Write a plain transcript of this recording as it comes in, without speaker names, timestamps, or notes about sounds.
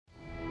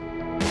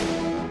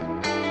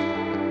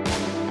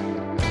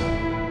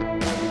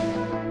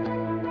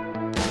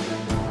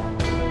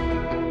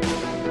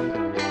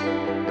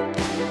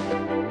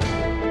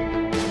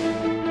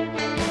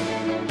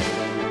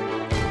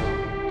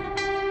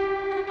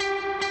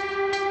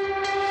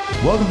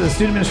Welcome to the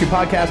Student Ministry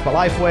Podcast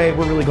by Lifeway.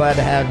 We're really glad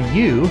to have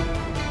you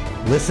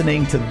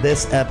listening to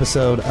this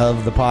episode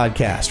of the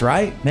podcast,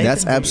 right? Nathan,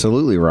 that's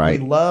absolutely right.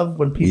 We love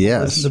when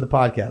people listen to the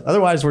podcast.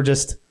 Otherwise, we're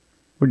just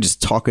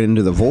talking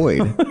into the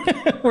void.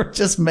 We're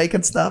just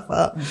making stuff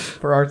up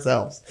for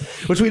ourselves,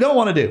 which we don't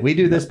want to do. We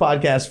do this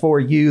podcast for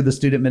you, the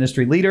student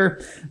ministry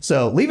leader.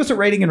 So leave us a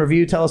rating and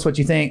review. Tell us what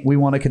you think. We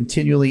want to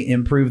continually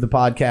improve the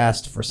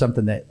podcast for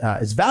something that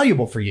is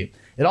valuable for you.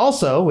 It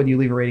also, when you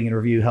leave a rating and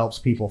review, helps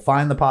people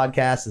find the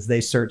podcast as they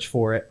search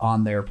for it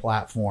on their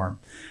platform.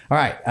 All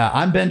right.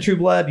 I'm Ben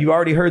Trueblood. You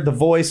already heard the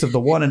voice of the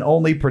one and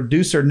only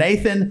producer,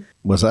 Nathan.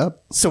 What's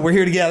up? So we're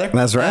here together.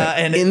 That's right.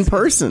 And in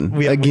person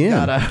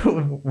again.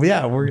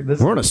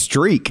 We're on a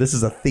streak. This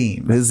is a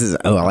theme.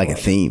 I like a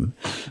theme.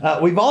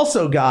 We've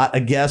also got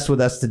a guest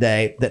with us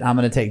today that I'm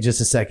going to take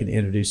just a second to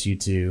introduce you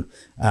to.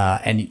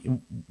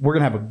 And we're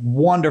going to have a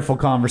wonderful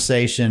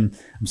conversation.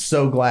 I'm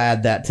so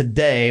glad that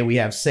today we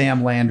have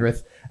Sam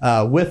Landreth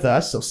with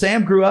us. So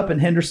Sam grew up in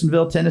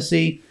Hendersonville,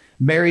 Tennessee,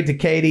 married to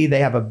Katie. They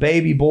have a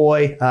baby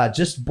boy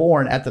just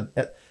born at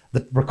the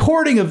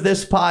recording of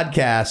this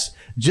podcast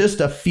just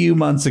a few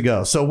months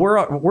ago. So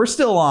we're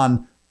still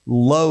on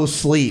low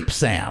sleep,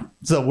 Sam.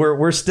 So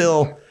we're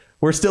still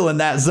in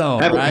that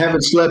zone.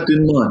 Haven't slept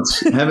in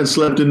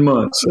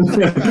months.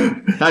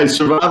 Hey,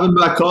 surviving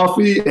by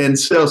coffee and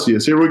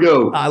Celsius. Here we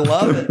go. I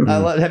love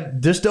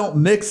it. Just don't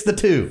mix the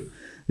two.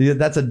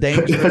 That's a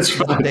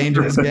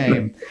dangerous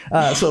game.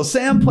 So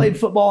Sam played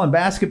football and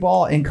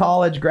basketball in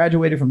college,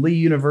 graduated from Lee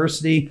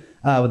University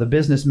with a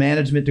business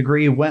management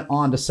degree, went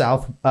on to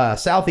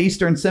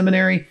Southeastern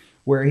Seminary,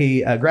 where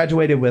he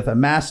graduated with a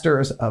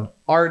Master's of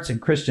Arts in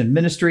Christian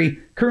Ministry,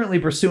 currently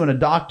pursuing a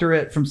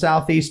doctorate from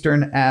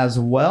Southeastern as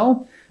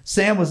well.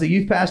 Sam was the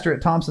youth pastor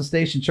at Thompson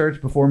Station Church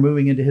before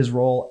moving into his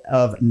role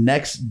of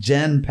Next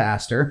Gen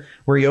pastor,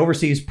 where he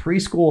oversees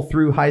preschool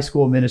through high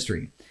school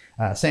ministry.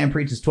 Sam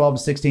preaches 12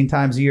 to 16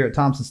 times a year at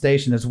Thompson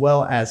Station, as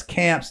well as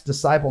camps,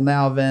 Disciple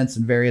Now events,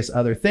 and various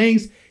other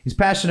things. He's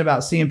passionate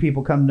about seeing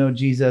people come to know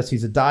Jesus.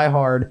 He's a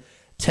diehard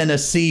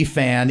Tennessee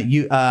fan.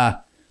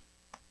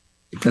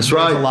 That's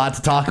right. There's a lot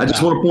to talk about. I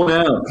just want to point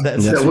out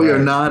that we are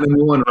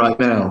 9-1 right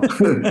now.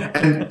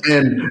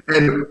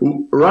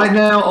 and right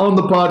now on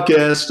the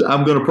podcast,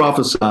 I'm going to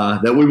prophesy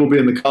that we will be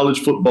in the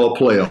college football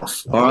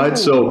playoff. All right.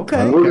 So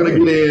we're going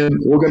to get in.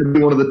 We're going to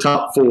be one of the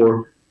top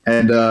 4,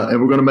 and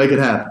we're going to make it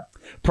happen.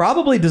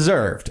 Probably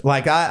deserved.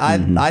 Like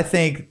I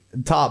think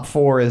top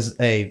 4 is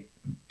a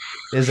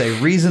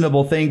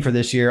reasonable thing for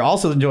this year.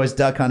 Also enjoys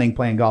duck hunting,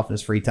 playing golf in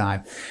his free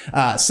time.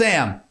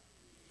 Sam,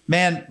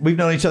 man, we've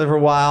known each other for a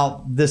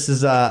while. This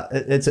is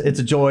it's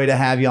a joy to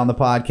have you on the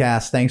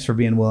podcast. Thanks for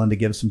being willing to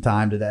give some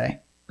time today.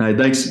 Hey,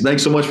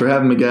 thanks so much for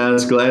having me,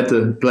 guys. Glad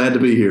to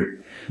be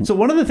here. So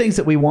one of the things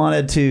that we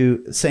wanted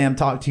to, Sam,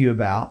 talk to you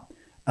about.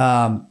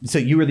 So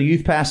you were the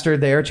youth pastor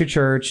there at your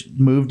church,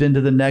 moved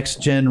into the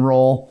Next Gen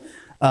role.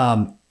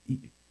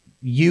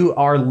 You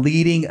are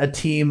leading a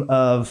team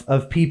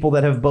of people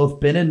that have both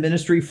been in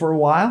ministry for a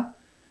while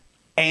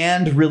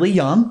and really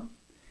young.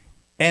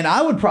 And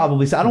I would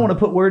probably say, I don't want to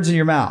put words in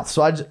your mouth.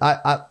 So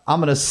I'm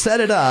going to set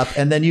it up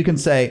and then you can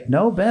say,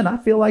 no, Ben, I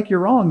feel like you're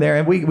wrong there.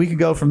 And we can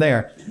go from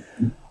there.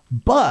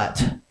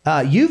 But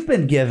you've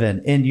been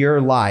given in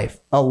your life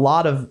a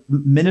lot of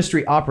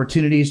ministry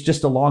opportunities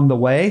just along the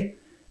way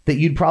that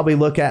you'd probably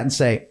look at and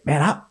say,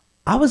 man,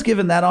 I was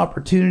given that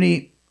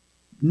opportunity,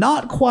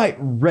 not quite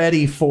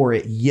ready for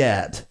it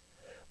yet,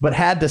 but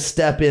had to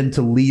step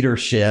into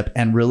leadership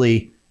and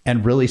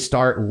really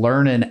start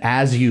learning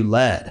as you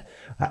led.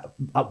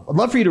 I'd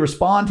love for you to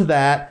respond to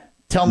that.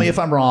 Tell me if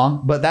I'm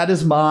wrong, but that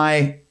is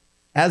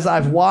as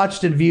I've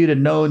watched and viewed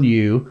and known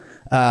you,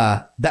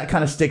 that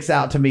kind of sticks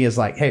out to me as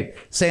like, hey,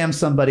 Sam's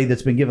somebody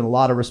that's been given a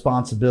lot of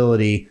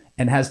responsibility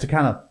and has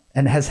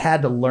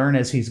had to learn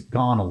as he's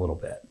gone a little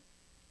bit.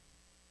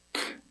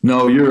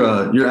 No,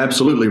 you're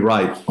absolutely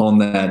right on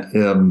that.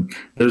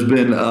 There's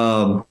been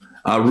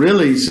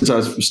really, since I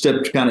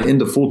stepped kind of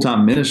into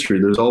full-time ministry,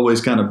 there's always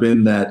kind of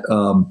been that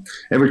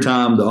every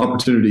time the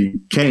opportunity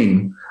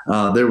came,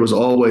 there was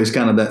always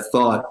kind of that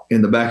thought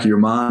in the back of your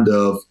mind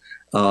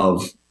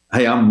of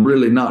hey, I'm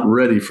really not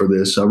ready for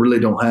this. I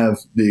really don't have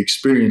the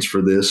experience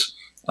for this.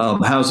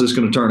 How's this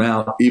going to turn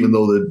out, even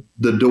though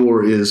the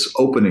door is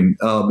opening?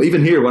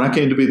 Even here, when I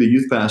came to be the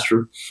youth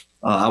pastor,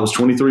 I was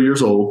 23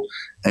 years old,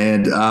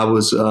 and I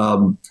was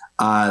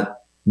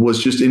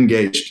just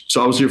engaged.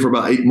 So I was here for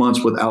about 8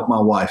 months without my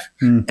wife,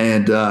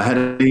 and had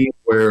a team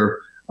where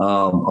a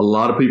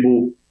lot of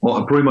people,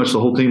 well, pretty much the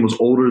whole team was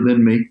older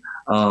than me.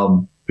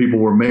 People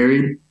were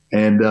married,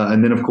 and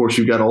then of course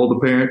you've got all the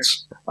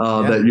parents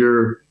that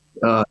you're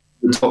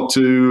talk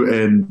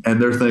to, and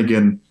they're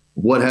thinking,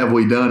 what have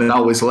we done? And I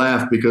always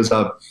laugh because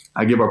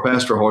I give our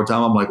pastor a hard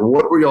time. I'm like,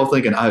 what were y'all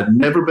thinking? I had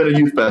never been a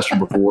youth pastor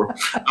before.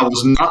 I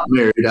was not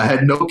married. I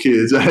had no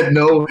kids. I had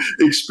no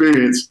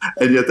experience.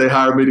 And yet they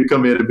hired me to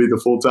come in and be the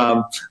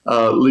full-time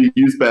lead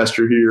youth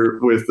pastor here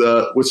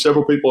with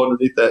several people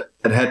underneath that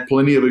had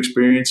plenty of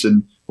experience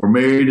and were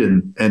married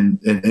and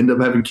ended up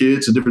having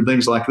kids and different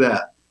things like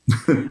that.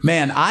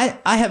 Man, I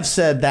have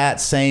said that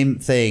same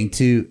thing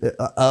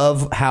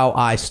of how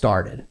I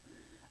started.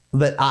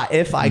 That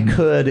if I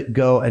could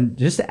go and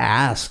just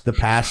ask the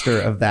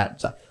pastor of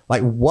that,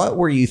 like, what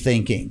were you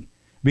thinking?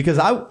 Because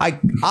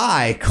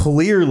I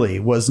clearly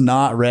was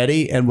not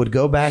ready and would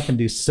go back and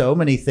do so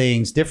many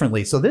things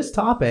differently. So this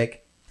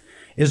topic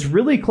is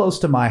really close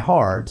to my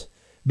heart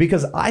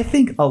because I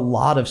think a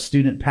lot of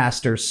student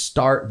pastors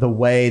start the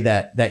way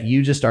that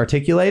you just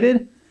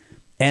articulated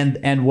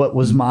and what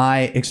was my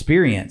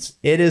experience.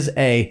 It is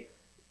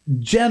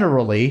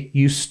generally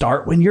you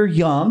start when you're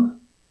young.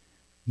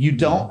 You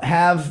don't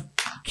have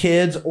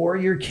kids or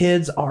your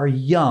kids are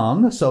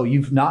young. So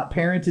you've not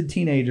parented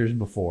teenagers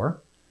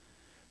before.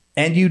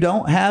 And you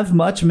don't have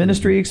much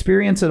ministry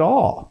experience at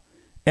all.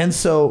 And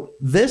so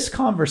this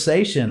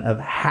conversation of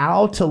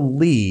how to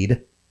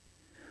lead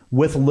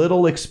with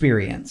little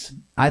experience,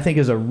 I think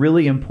is a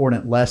really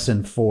important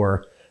lesson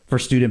for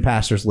student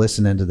pastors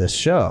listening to this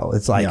show.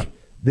 It's like,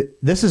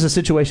 this is a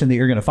situation that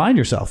you're going to find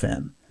yourself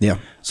in. Yeah.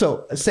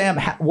 So Sam,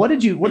 what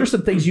are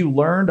some things you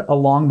learned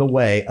along the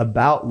way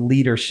about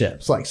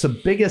leadership? Like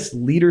some biggest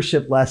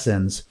leadership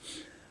lessons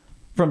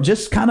from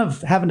just kind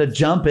of having to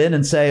jump in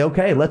and say,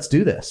 okay, let's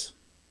do this.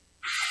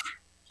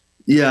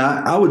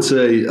 Yeah, I would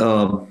say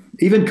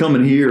even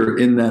coming here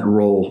in that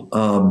role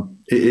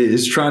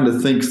is trying to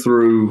think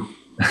through,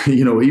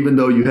 even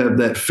though you have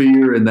that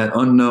fear and that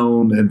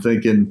unknown and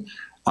thinking,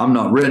 I'm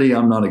not ready,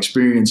 I'm not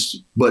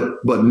experienced,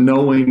 but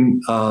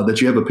knowing that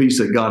you have a piece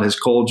that God has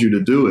called you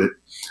to do it,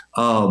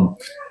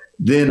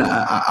 then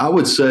I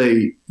would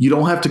say you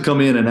don't have to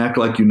come in and act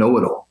like you know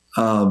it all.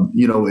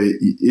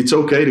 It's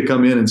okay to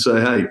come in and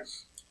say, hey,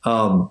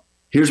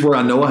 here's where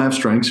I know I have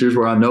strengths. Here's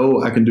where I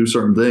know I can do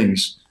certain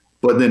things.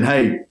 But then,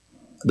 hey,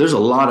 there's a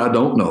lot I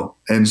don't know.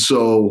 And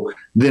so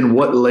then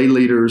what lay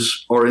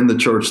leaders are in the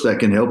church that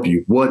can help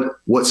you?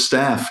 What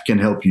staff can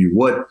help you?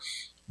 What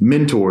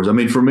mentors? I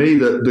mean, for me,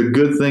 the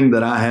good thing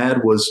that I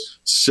had was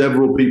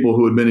several people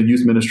who had been in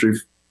youth ministry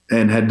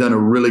and had done a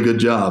really good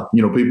job.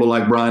 People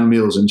like Brian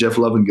Mills and Jeff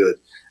Lovingood.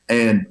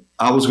 And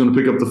I was going to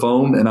pick up the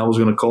phone and I was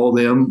going to call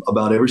them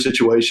about every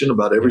situation,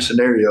 about every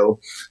scenario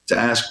to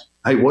ask,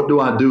 hey, what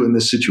do I do in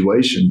this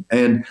situation?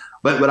 And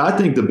but I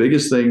think the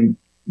biggest thing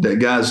that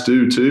guys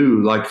do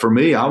too, like for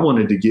me, I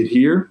wanted to get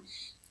here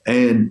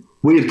and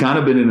we had kind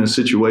of been in a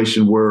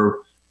situation where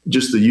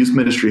just the youth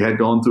ministry had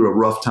gone through a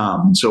rough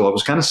time. And so I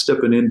was kind of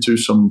stepping into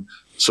some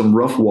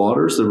rough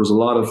waters. There was a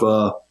lot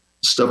of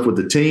stuff with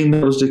the team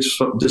that was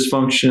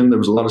dysfunction. There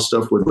was a lot of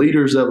stuff with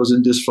leaders that was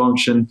in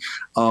dysfunction.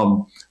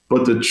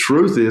 But the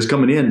truth is,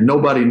 coming in,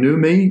 nobody knew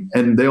me,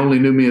 and they only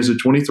knew me as a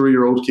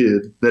 23-year-old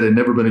kid that had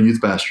never been a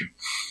youth pastor.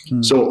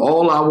 So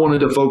all I wanted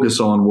to focus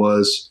on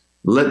was,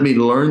 let me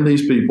learn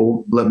these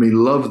people, let me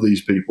love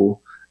these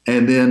people,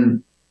 and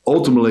then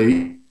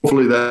ultimately,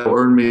 hopefully that will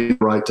earn me the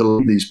right to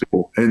lead these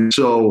people. And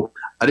so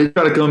I didn't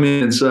try to come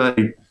in and say,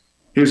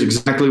 here's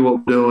exactly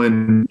what we're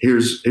doing,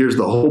 here's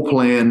the whole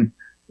plan.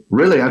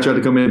 Really, I tried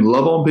to come in and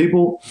love on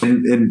people,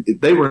 and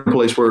they were in a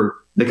place where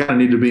they kind of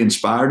need to be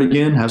inspired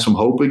again, have some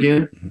hope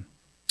again.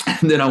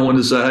 And then I wanted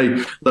to say,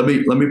 hey, let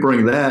me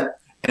bring that.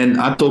 And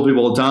I told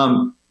people all the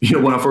time,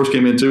 when I first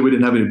came in too, we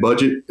didn't have any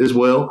budget as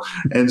well.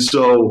 And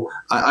so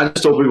I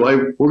just told people, hey,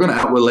 we're going to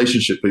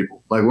out-relationship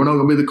people. Like, we're not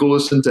going to be the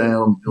coolest in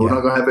town. We're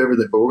not going to have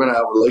everything, but we're going to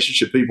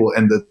out-relationship people.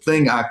 And the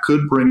thing I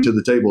could bring to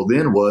the table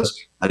then was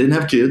I didn't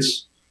have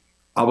kids.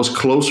 I was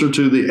closer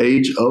to the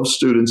age of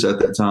students at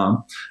that time.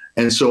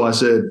 And so I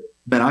said,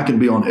 man, I can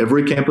be on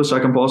every campus I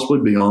can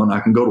possibly be on. I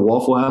can go to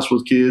Waffle House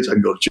with kids. I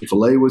can go to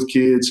Chick-fil-A with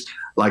kids.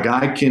 Like,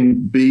 I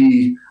can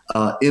be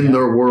in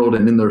their world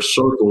and in their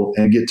circle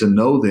and get to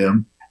know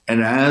them.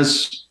 And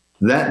as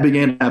that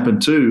began to happen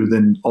too,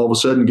 then all of a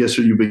sudden, guess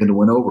who you begin to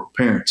win over?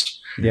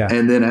 Parents. Yeah.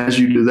 And then as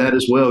you do that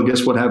as well,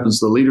 guess what happens?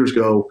 The leaders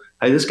go,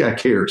 hey, this guy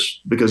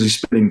cares because he's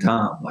spending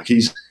time. Like,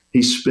 he's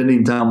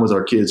spending time with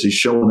our kids. He's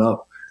showing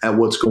up at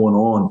what's going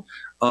on.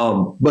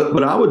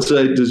 But I would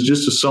say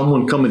just as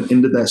someone coming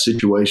into that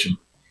situation,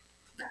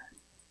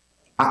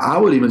 I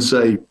would even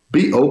say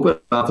be open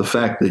about the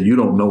fact that you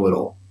don't know it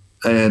all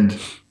and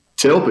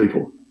tell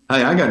people,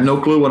 hey, I got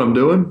no clue what I'm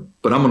doing,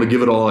 but I'm going to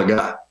give it all I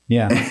got.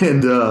 Yeah.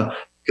 And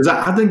because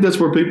I think that's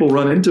where people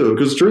run into it,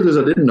 because the truth is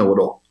I didn't know it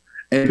all.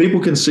 And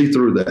people can see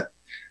through that.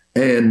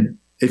 And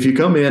if you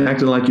come in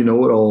acting like you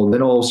know it all,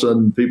 then all of a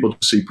sudden people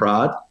see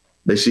pride.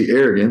 They see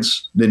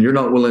arrogance, then you're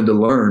not willing to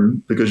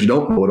learn because you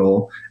don't know it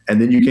all.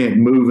 And then you can't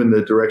move in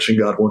the direction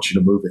God wants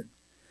you to move in.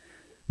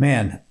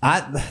 Man,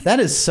 that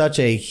is such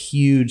a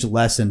huge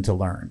lesson to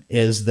learn,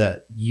 is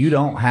that you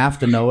don't have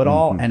to know it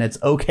all. And it's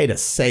okay to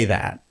say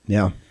that.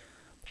 Yeah.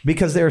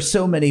 Because there are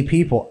so many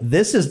people.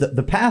 This is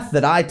the path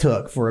that I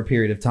took for a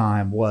period of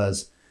time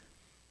was,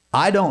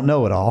 I don't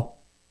know it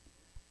all.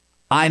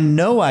 I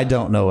know I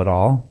don't know it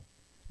all,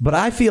 but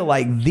I feel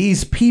like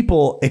these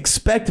people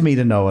expect me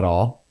to know it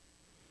all.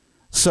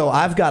 So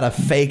I've got to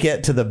fake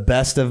it to the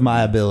best of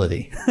my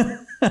ability.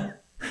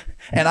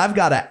 And I've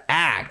got to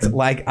act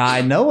like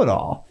I know it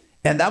all.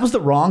 And that was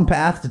the wrong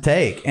path to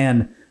take.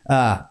 And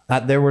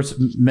There were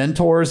some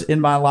mentors in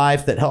my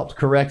life that helped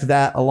correct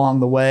that along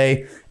the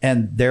way.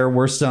 And there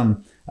were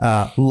some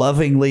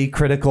lovingly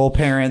critical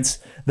parents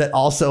that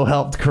also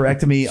helped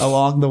correct me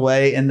along the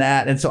way in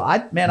that. And so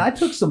I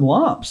took some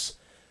lumps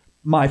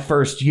my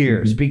first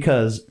years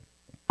because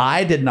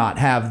I did not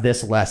have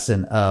this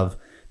lesson of,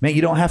 man,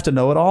 you don't have to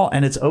know it all.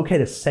 And it's okay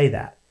to say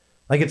that.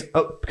 Like it's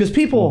because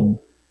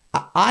people,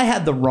 I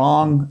had the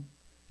wrong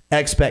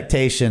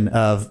expectation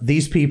of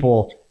these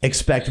people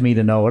expect me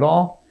to know it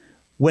all.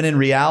 When in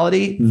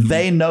reality,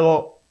 they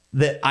know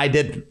that I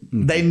didn't.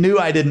 They knew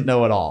I didn't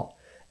know it all.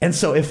 And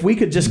so if we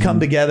could just come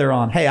together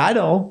on, hey, I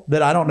know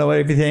that I don't know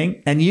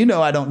everything, and you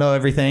know I don't know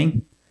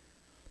everything.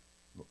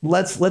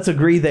 Let's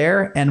agree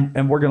there,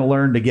 and we're going to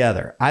learn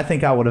together. I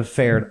think I would have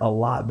fared a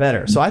lot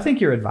better. So I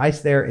think your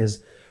advice there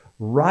is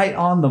right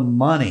on the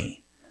money.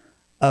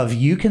 Of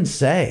you can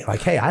say like,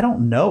 hey, I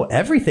don't know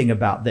everything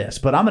about this,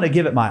 but I'm going to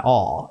give it my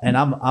all, and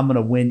I'm going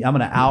to win. I'm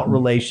going to out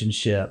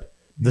relationship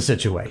the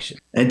situation.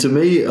 And to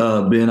me,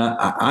 Ben,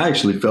 I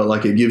actually felt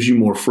like it gives you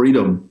more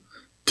freedom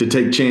to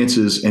take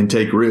chances and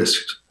take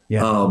risks.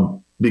 Yeah.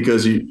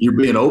 Because you're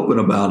being open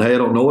about, hey, I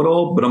don't know it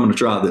all, but I'm going to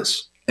try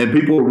this. And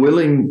people are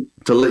willing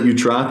to let you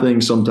try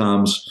things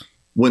sometimes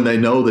when they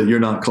know that you're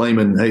not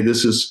claiming, hey,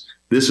 this is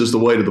the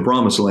way to the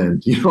promised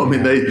land. You know what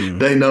I mean?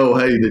 They know,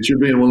 hey, that you're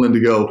being willing to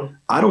go,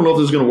 I don't know if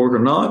this is going to work or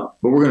not,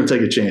 but we're going to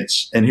take a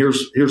chance. And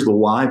here's the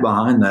why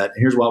behind that.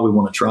 Here's why we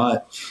want to try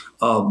it.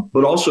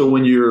 But also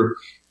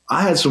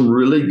I had some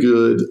really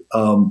good,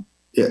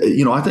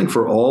 I think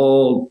for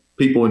all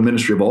people in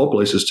ministry of all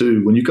places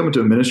too, when you come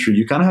into a ministry,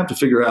 you kind of have to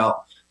figure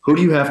out who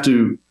do you have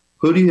to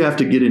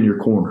get in your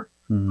corner?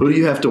 Who do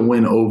you have to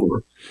win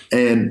over?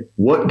 And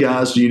what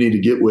guys do you need to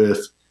get with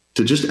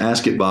to just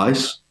ask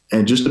advice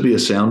and just to be a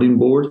sounding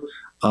board?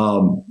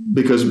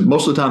 Because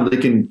most of the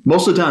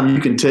time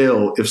you can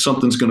tell if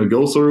something's going to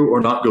go through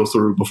or not go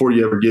through before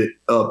you ever get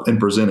up and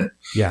present it.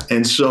 Yeah.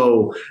 And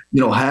so,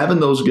 having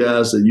those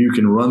guys that you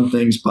can run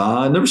things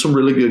by, and there were some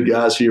really good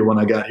guys here when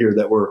I got here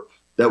that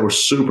were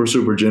super,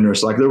 super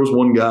generous. Like there was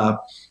one guy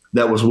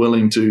that was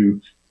willing to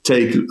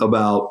take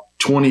about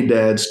 20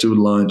 dads to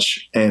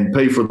lunch and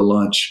pay for the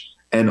lunch.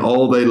 And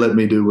all they let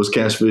me do was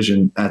cast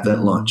vision at that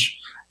lunch.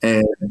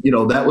 And,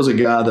 that was a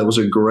guy that was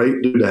a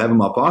great dude to have in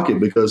my pocket,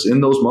 because in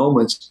those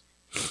moments,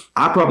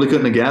 I probably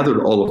couldn't have gathered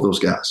all of those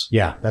guys.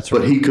 Yeah, that's right.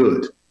 But he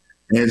could.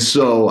 And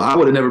so I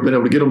would have never been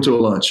able to get him to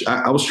a lunch.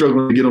 I was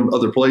struggling to get him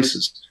other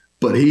places,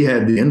 but he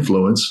had the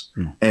influence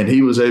and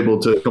he was able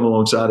to come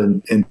alongside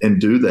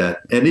and do that.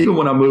 And even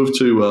when I moved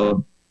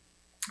to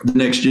the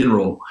Next Gen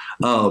role,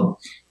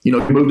 you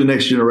moved to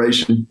Next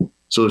Generation.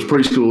 So there's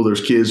preschool,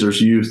 there's kids,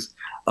 there's youth.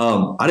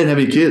 I didn't have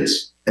any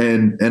kids.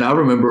 And I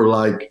remember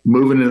like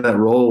moving into that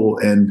role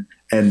and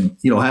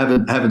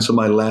having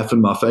somebody laugh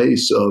in my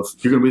face of,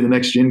 you're going to be the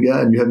next gen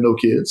guy and you have no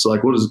kids.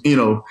 Like, what is,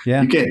 you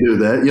can't do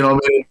that. You know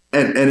what I mean?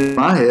 And in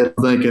my head,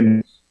 I'm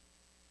thinking,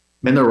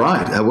 man, they're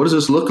right. What does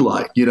this look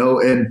like?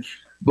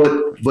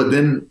 But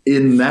then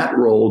in that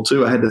role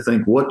too, I had to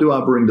think, what do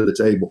I bring to the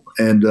table?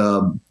 And,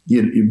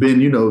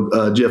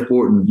 Ben, Jeff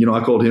Borton,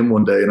 I called him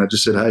one day and I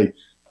just said, hey,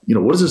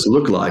 what does this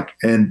look like?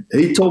 And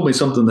he told me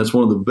something that's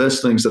one of the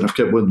best things that I've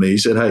kept with me. He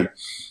said, hey,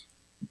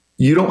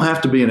 you don't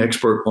have to be an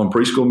expert on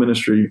preschool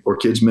ministry or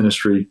kids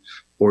ministry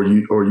or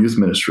youth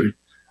ministry.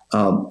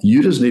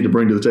 You just need to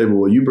bring to the table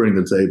what you bring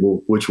to the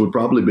table, which would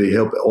probably be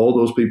help all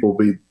those people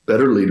be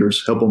better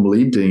leaders, help them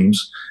lead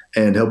teams,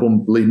 and help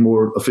them lead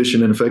more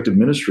efficient and effective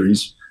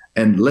ministries,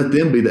 and let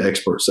them be the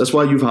experts. That's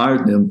why you've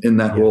hired them in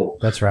that role.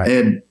 That's right.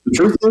 And the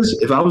truth is,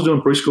 if I was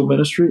doing preschool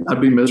ministry,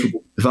 I'd be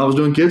miserable. If I was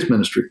doing kids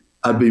ministry,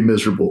 I'd be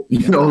miserable. I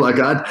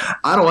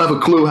don't have a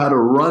clue how to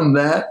run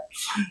that.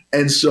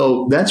 And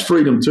so that's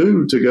freedom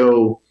too, to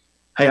go,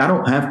 hey, I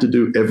don't have to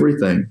do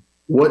everything.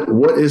 What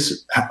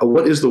is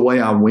the way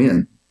I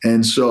win?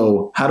 And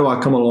so how do I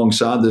come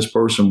alongside this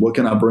person? What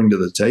can I bring to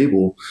the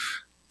table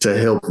to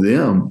help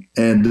them?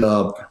 And,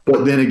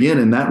 but then again,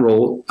 in that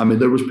role, I mean,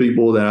 there was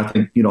people that I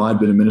think, I'd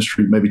been in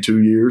ministry maybe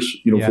 2 years,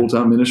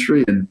 full-time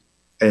ministry.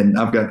 And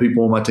I've got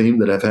people on my team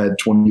that have had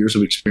 20 years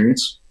of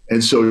experience.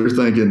 And so you're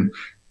thinking,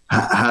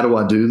 how do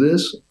I do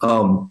this?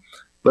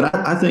 But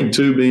I think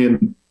too,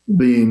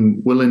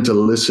 being willing to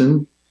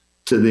listen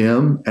to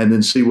them and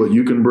then see what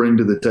you can bring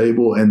to the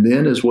table. And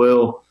then as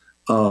well,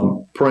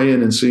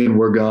 praying and seeing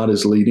where God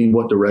is leading,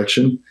 what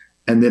direction.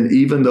 And then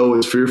even though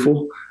it's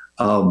fearful,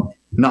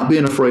 not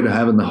being afraid of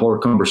having the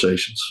hard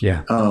conversations.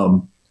 Yeah.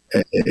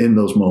 In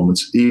those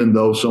moments, even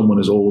though someone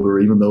is older,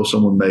 even though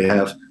someone may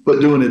have, but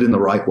doing it in the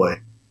right way.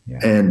 Yeah.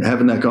 And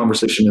having that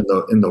conversation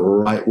in the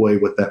right way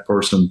with that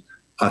person,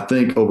 I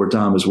think over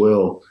time as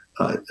well,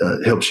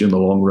 helps you in the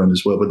long run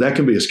as well. But that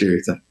can be a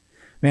scary thing.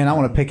 Man, I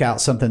want to pick out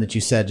something that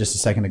you said just a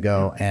second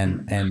ago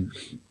and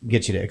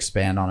get you to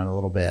expand on it a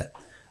little bit.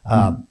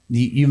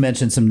 You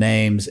mentioned some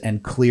names,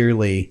 and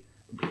clearly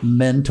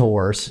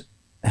mentors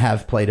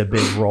have played a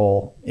big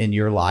role in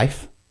your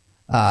life.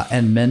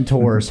 And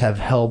mentors have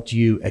helped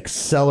you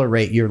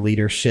accelerate your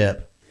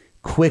leadership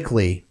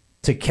quickly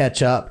to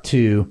catch up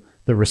to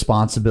the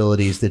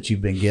responsibilities that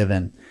you've been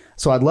given.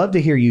 So I'd love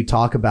to hear you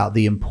talk about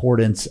the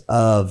importance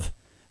of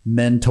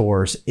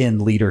mentors in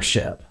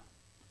leadership.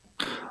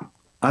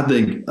 I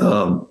think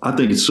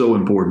it's so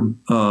important.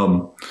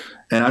 And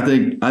I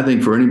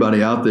think for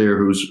anybody out there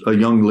who's a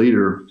young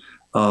leader,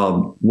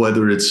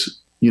 whether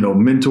it's,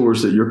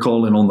 mentors that you're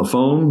calling on the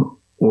phone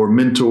or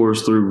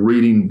mentors through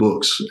reading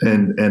books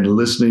and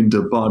listening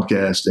to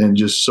podcasts and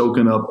just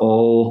soaking up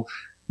all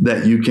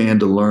that you can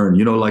to learn.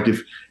 Like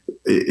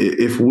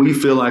if we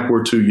feel like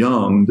we're too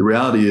young, the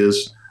reality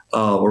is,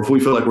 or if we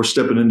feel like we're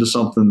stepping into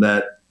something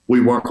that we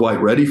weren't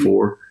quite ready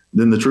for,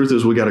 then the truth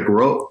is we got to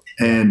grow.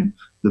 And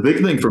the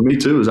big thing for me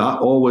too is I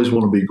always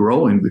want to be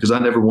growing because I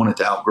never want it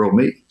to outgrow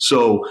me.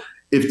 So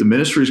if the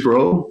ministries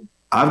grow,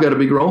 I've got to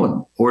be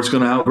growing or it's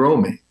going to outgrow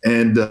me.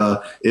 And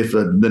if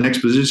the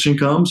next position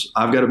comes,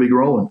 I've got to be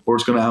growing or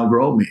it's going to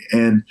outgrow me.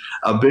 And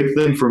a big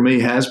thing for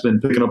me has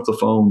been picking up the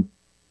phone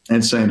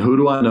and saying, who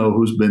do I know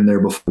who's been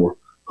there before?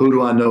 Who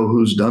do I know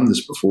who's done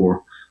this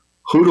before?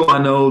 Who do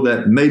I know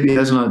that maybe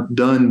has not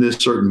done this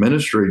certain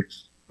ministry,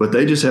 but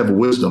they just have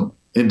wisdom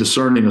in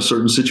discerning a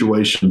certain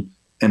situation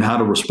and how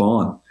to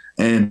respond?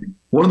 And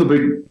one of the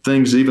big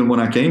things, even when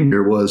I came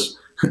here, was,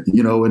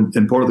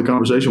 and part of the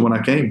conversation when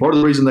I came, part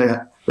of the reason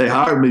they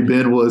hired me,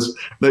 Ben, was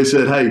they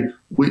said, hey,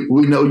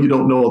 we know you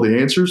don't know all the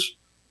answers,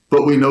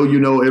 but we know you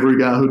know every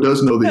guy who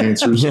does know the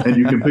answers, and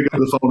you can pick up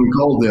the phone and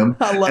call them,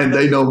 and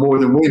they know more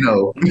than we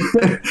know.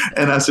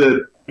 And I said,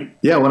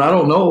 yeah, when I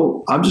don't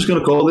know, I'm just going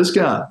to call this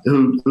guy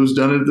who's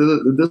done it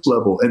at this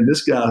level and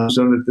this guy who's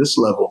done it at this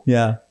level.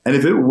 Yeah. And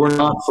if it were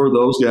not for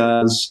those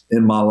guys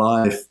in my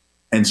life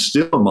and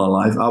still in my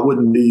life, I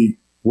wouldn't be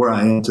where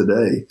I am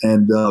today.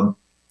 And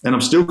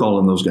I'm still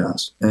calling those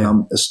guys, and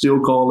I'm still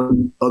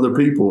calling other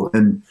people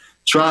and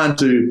trying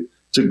to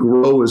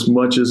grow as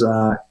much as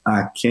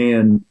I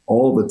can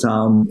all the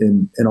time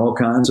in all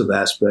kinds of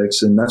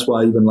aspects. And that's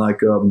why even like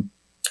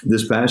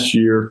this past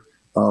year,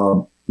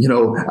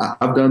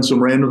 I've done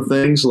some random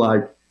things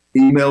like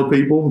email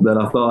people that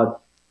I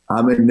thought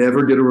I may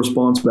never get a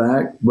response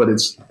back, but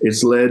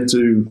it's led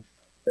to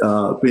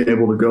being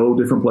able to go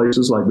different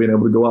places, like being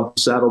able to go out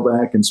to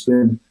Saddleback and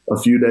spend a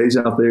few days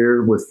out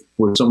there with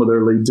some of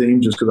their lead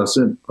team just because I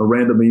sent a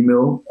random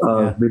email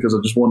because I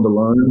just wanted to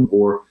learn,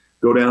 or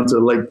go down to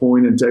Lake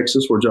Point in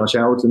Texas where Josh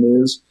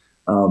Howerton is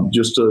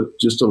just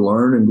to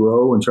learn and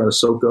grow and try to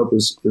soak up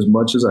as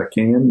much as I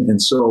can.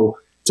 And so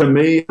to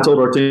me, I told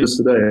our team this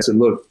today, I said,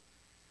 look,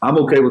 I'm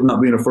okay with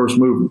not being a first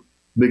mover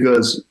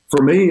because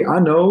for me, I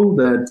know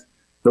that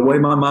the way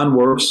my mind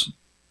works,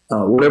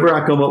 whatever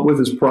I come up with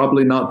is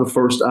probably not the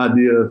first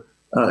idea.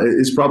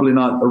 It's probably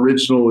not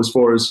original as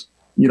far as,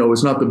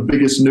 it's not the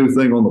biggest new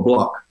thing on the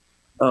block.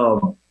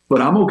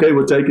 But I'm okay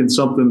with taking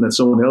something that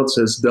someone else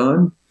has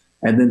done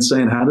and then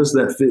saying, how does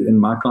that fit in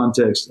my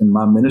context, in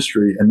my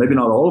ministry? And maybe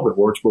not all of it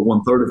works, but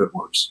 1/3 of it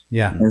works.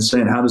 Yeah. And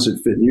saying, how does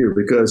it fit here?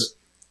 Because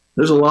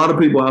there's a lot of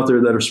people out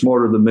there that are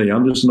smarter than me.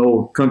 I'm just an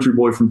old country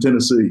boy from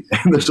Tennessee.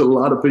 And there's a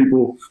lot of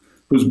people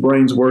whose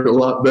brains work a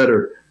lot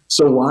better.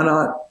 So why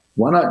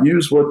not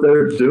use what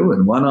they're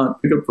doing? Why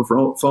not pick up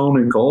the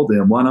phone and call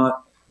them? Why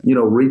not,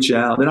 reach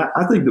out? And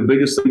I think the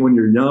biggest thing when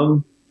you're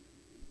young,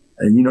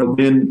 and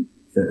Ben,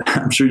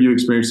 I'm sure you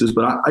experienced this,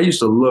 but I used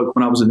to look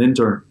when I was an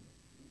intern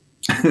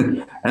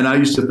and I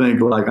used to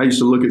think I used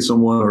to look at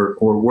someone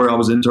or where I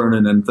was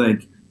interning and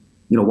think,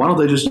 why don't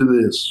they just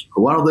do this?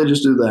 Or why don't they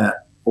just do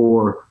that?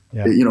 Or,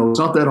 it's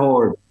not that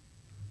hard.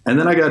 And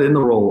then I got in the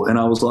role and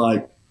I was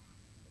like,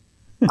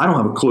 I don't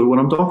have a clue what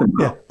I'm talking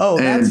about. Yeah. Oh,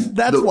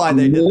 that's why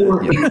they did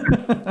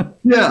that.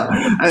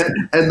 Yeah.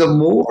 And the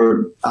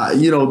more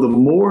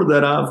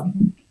that I've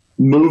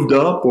moved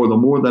up or the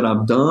more that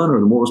I've done or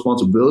the more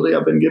responsibility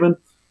I've been given,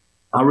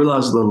 I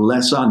realize the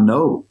less I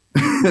know.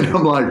 And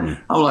I'm like,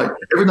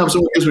 every time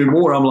someone gives me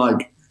more, I'm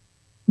like,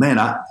 man,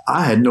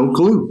 I had no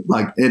clue.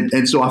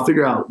 And so I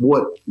figure out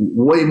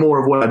way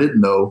more of what I didn't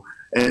know.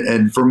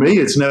 And for me,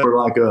 it's never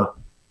like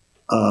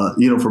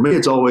for me,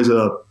 it's always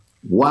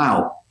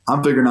wow,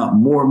 I'm figuring out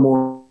more and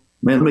more,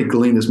 man, let me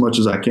glean as much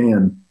as I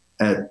can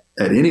at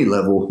any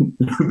level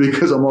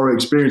because I'm already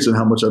experiencing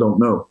how much I don't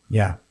know.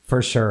 Yeah,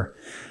 for sure.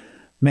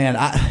 Man,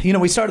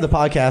 we started the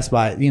podcast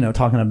by,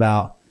 talking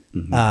about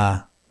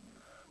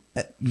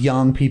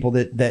young people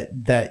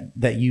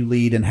that you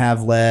lead and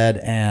have led,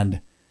 and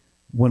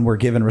when we're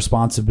given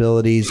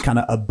responsibilities kind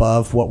of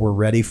above what we're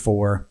ready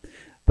for.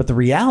 But the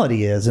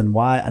reality is, and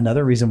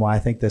another reason why I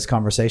think this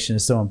conversation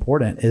is so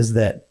important, is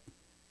that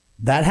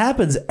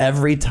happens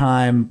every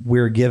time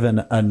we're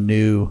given a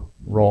new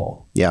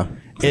role. Yeah,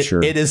 for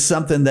sure. It is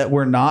something that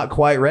we're not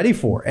quite ready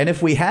for. And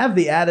if we have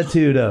the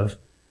attitude of,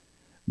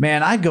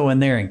 man, I go in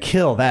there and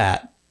kill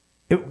that,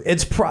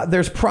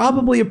 there's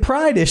probably a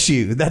pride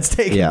issue that's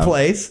taking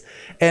place,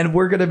 and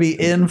we're going to be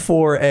in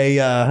for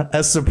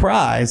a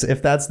surprise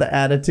if that's the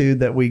attitude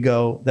that we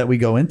go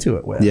into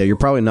it with. Yeah, you're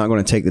probably not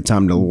going to take the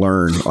time to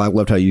learn. I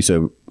loved how you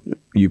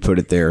put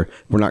it there.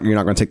 You're not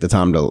going to take the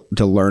time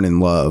to learn and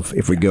love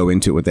if we go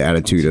into it with the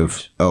attitude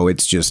of, oh,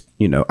 it's just,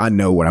 I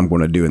know what I'm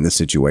going to do in this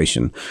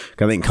situation.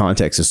 I think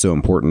context is so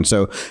important.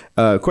 So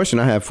question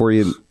I have for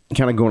you,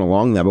 kind of going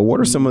along that, but what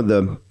are some of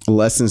the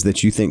lessons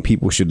that you think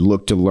people should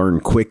look to learn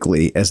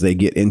quickly as they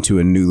get into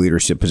a new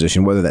leadership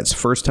position, whether that's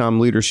first time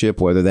leadership,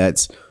 whether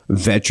that's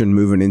veteran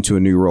moving into a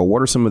new role?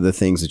 What are some of the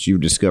things that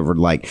you've discovered?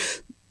 Like,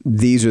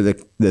 these are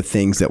the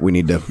things that we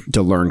need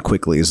to learn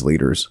quickly as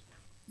leaders.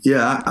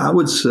 Yeah, I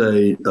would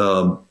say,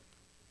 and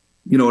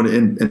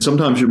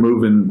sometimes you're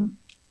moving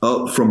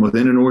up from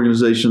within an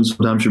organization.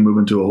 Sometimes you're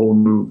moving to a whole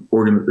new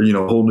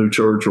whole new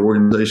church or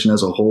organization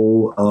as a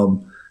whole.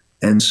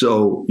 And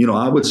so,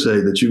 I would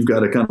say that you've got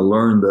to kind of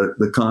learn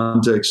the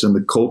context and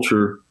the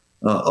culture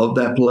of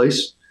that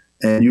place.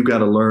 And you've got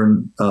to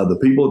learn the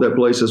people of that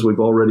place, as we've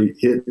already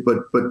hit. But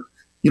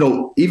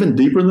even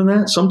deeper than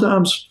that,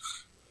 sometimes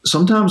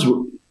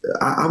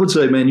I would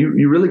say, man,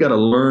 you really got to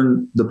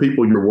learn the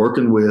people you're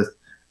working with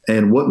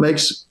and what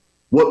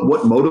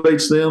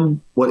motivates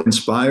them, what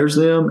inspires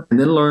them, and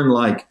then learn,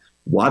 like,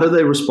 why do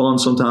they respond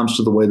sometimes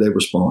to the way they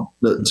respond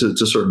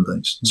to certain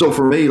things. So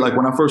for me, like,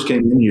 when I first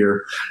came in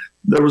here,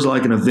 there was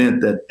like an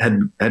event that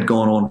had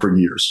gone on for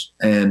years,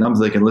 and I'm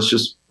thinking, let's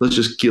just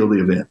kill the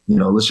event.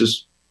 Let's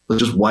just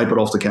wipe it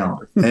off the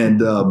calendar. And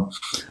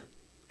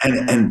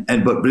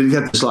but it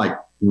had this like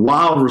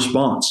wild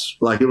response.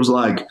 Like, it was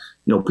like,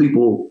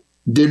 people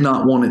did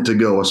not want it to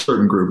go, a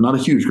certain group, not a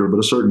huge group, but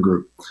a certain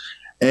group.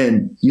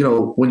 And,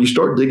 when you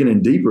start digging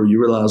in deeper, you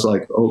realize,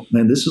 like, oh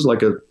man, this is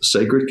like a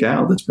sacred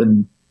cow that's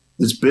been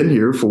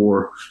here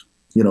for,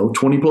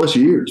 20 plus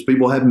years.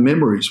 People have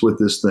memories with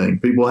this thing.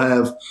 People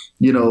have,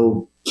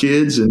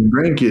 kids and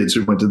grandkids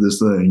who went to this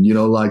thing,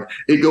 like,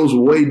 it goes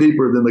way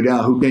deeper than the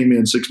guy who came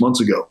in 6 months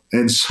ago.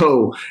 And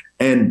so,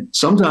 and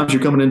sometimes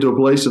you're coming into a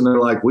place and they're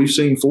like, we've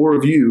seen 4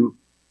 of you,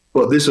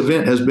 but this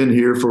event has been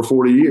here for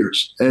 40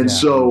 years. And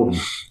so,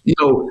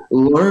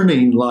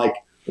 learning, like,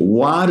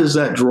 why does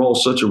that draw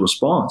such a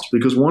response?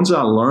 Because once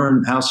I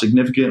learn how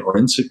significant or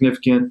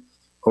insignificant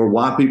or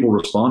why people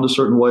respond a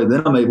certain way,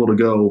 then I'm able to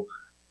go,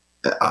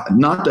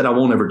 not that I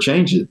won't ever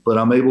change it, but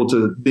I'm able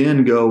to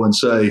then go and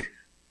say,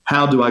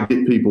 how do I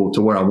get people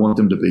to where I want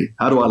them to be?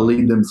 How do I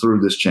lead them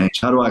through this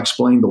change? How do I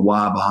explain the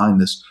why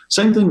behind this?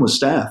 Same thing with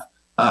staff.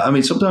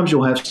 Sometimes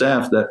you'll have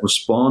staff that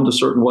respond a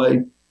certain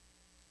way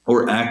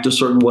or act a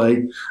certain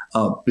way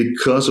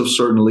because of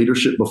certain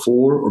leadership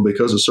before, or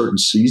because of certain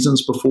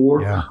seasons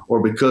before,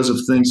 or because of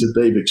things that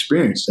they've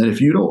experienced. And if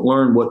you don't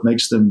learn what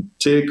makes them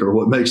tick or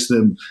what makes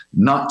them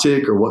not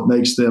tick or what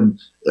makes them,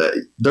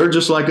 they're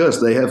just like us.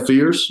 They have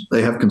fears,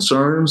 they have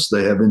concerns,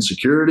 they have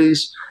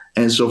insecurities.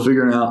 And so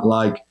figuring out,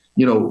 like,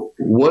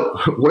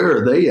 where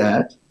are they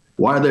at?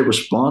 Why are they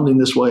responding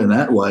this way and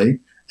that way?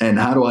 And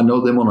how do I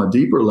know them on a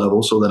deeper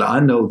level so that I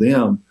know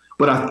them?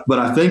 But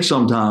I think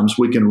sometimes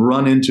we can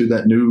run into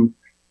that new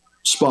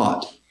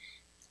spot,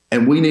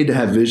 and we need to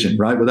have vision,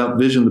 right? Without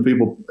vision, the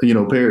people,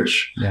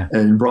 perish.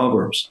 In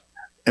Proverbs.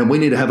 And we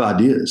need to have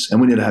ideas, and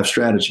we need to have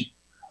strategy.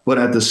 But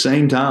at the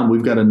same time,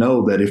 we've got to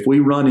know that if we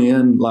run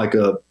in like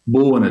a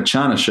bull in a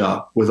china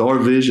shop with our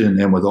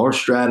vision and with our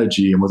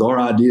strategy and with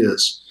our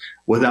ideas,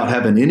 without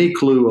having any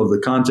clue of the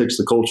context,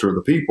 the culture of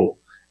the people,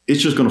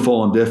 it's just going to fall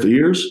on deaf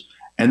ears.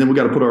 And then we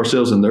got to put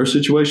ourselves in their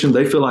situation.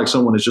 They feel like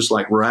someone is just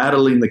like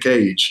rattling the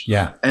cage.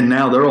 Yeah. And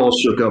now they're all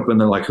shook up and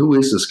they're like, who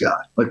is this guy?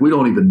 Like, we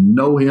don't even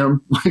know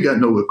him. We got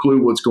no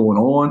clue what's going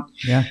on.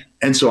 Yeah.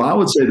 And so I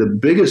would say the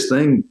biggest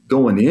thing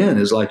going in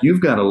is, like,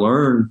 you've got to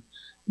learn,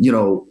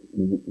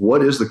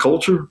 what is the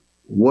culture?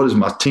 What is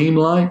my team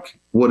like?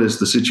 What is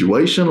the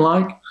situation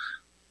like?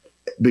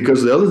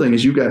 Because the other thing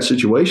is, you've got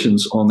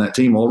situations on that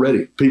team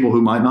already. People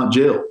who might not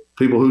gel,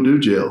 people who do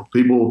gel,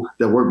 people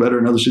that work better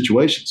in other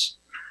situations.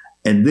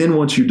 And then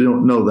once you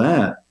don't know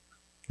that,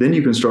 then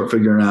you can start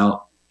figuring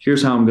out,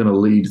 here's how I'm going to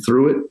lead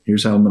through it.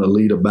 Here's how I'm going to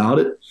lead about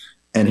it.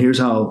 And here's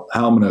how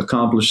I'm going to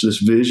accomplish this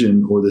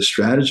vision or this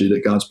strategy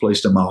that God's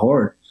placed in my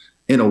heart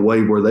in a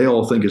way where they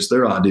all think it's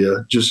their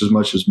idea just as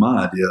much as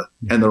my idea,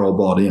 and they're all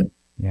bought in.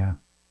 Yeah.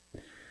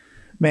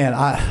 Man,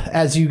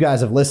 as you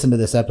guys have listened to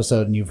this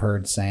episode and you've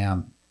heard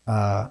Sam,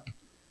 I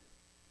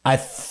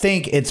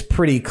think it's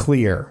pretty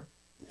clear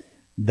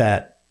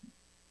that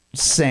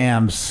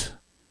Sam's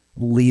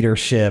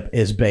leadership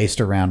is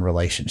based around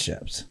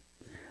relationships.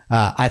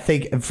 I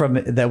think from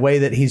the way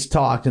that he's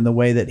talked and the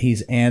way that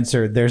he's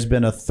answered, there's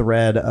been a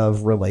thread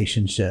of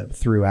relationship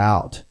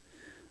throughout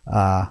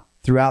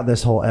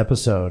this whole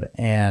episode.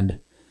 And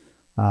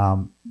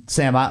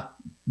Sam,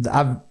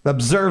 I've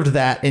observed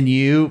that in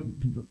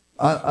you.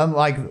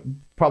 Unlike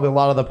probably a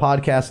lot of the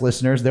podcast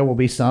listeners, there will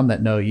be some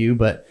that know you,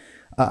 but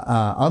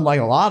unlike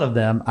a lot of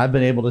them, I've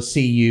been able to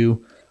see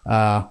you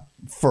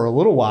for a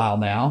little while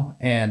now,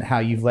 and how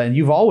you've led. And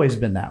you've always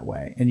been that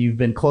way, and you've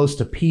been close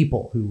to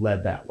people who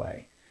led that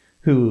way,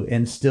 who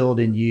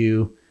instilled in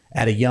you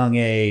at a young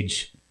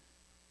age,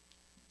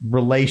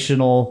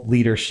 relational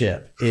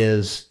leadership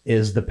is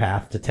the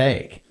path to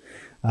take.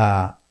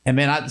 And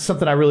man,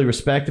 something I really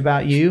respect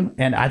about you,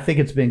 and I think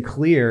it's been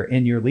clear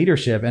in your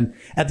leadership. And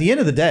at the end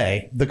of the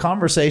day, the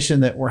conversation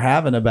that we're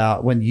having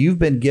about when you've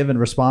been given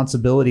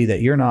responsibility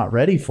that you're not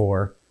ready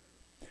for,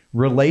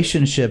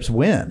 relationships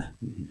win.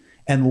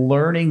 and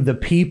learning the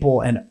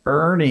people and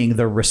earning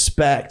the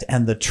respect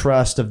and the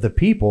trust of the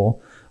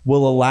people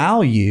will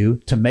allow you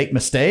to make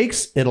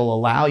mistakes. It'll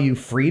allow you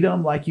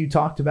freedom, like you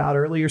talked about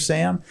earlier,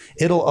 Sam.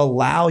 It'll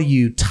allow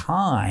you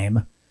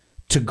time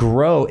to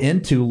grow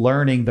into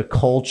learning the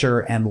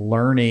culture and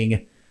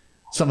learning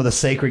some of the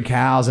sacred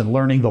cows and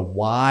learning the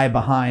why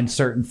behind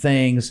certain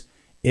things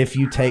if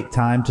you take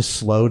time to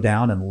slow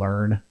down and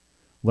learn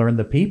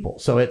the people.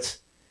 So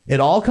it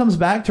all comes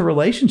back to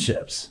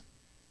relationships.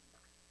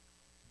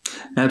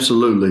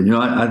 Absolutely.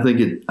 I think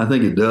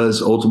it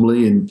does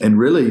ultimately. And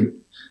really,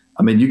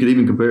 I mean, you could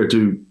even compare it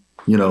to,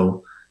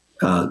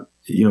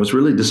 it's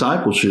really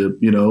discipleship,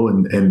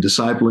 and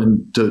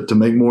discipling to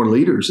make more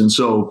leaders. And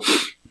so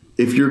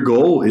if your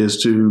goal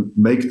is to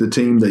make the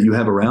team that you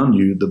have around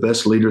you the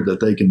best leader that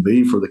they can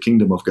be for the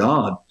kingdom of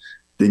God,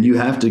 then you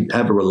have to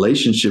have a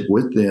relationship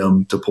with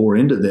them to pour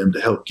into them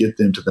to help get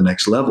them to the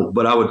next level.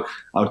 But I would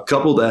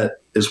couple that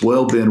as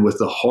well, Ben, with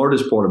the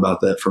hardest part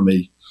about that for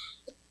me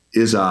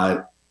is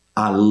I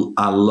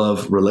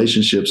love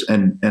relationships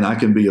and I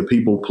can be a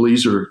people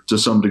pleaser to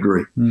some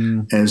degree.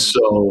 And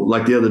so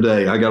like the other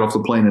day, I got off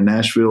the plane in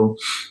Nashville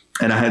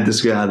and I had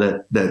this guy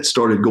that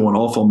started going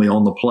off on me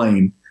on the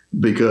plane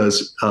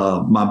because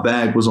my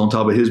bag was on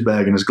top of his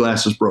bag and his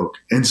glasses broke.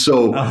 And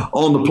so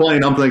on the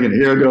plane, I'm thinking,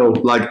 here I go.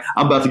 Like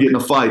I'm about to get in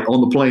a fight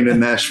on the plane in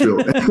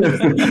Nashville.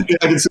 I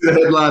can see the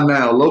headline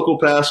now, local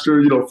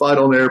pastor, fight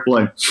on the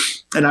airplane.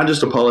 And I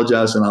just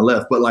apologized and I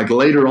left. But like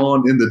later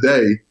on in the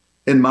day,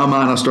 in my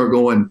mind, I start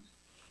going,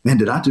 man,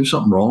 did I do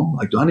something wrong?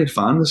 Like, do I need to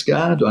find this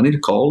guy? Do I need to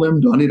call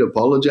him? Do I need to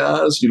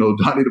apologize? Do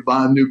I need to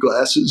buy him new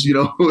glasses?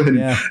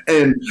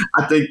 And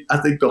I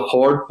think the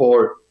hard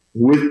part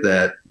with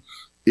that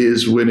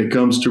is when it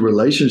comes to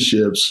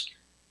relationships,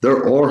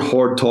 there are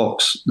hard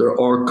talks. There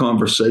are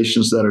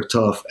conversations that are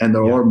tough. And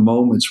there are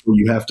moments where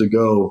you have to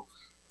go,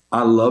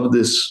 I love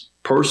this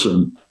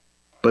person,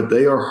 but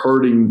they are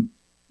hurting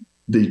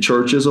the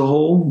church as a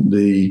whole,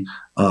 the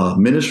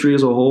ministry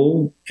as a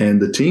whole,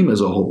 and the team as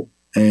a whole.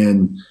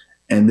 And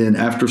then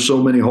after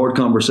so many hard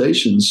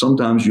conversations,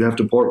 sometimes you have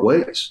to part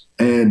ways.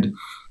 And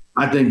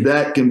I think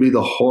that can be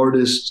the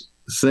hardest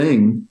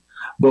thing.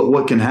 But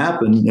what can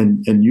happen,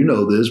 and you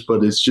know this,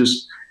 but it's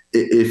just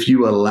if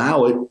you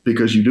allow it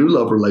because you do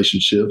love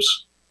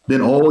relationships,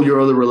 then all your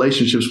other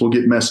relationships will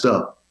get messed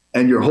up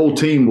and your whole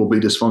team will be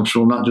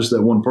dysfunctional, not just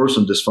that one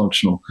person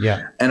dysfunctional.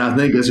 Yeah. And I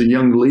think as a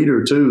young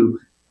leader too,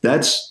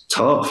 that's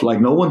tough.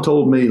 Like no one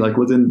told me no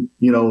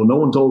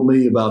one told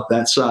me about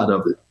that side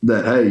of it,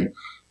 that, hey,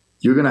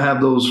 you're going to have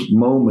those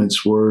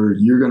moments where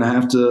you're going to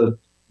have to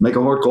make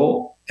a hard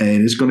call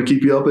and it's going to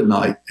keep you up at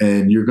night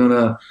and you're going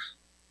to,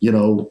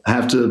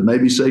 have to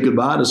maybe say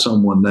goodbye to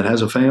someone that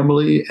has a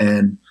family.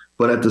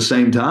 But at the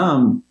same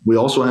time, we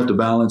also have to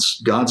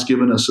balance God's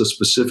given us a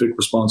specific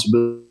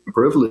responsibility and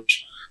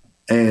privilege,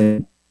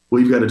 and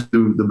we've got to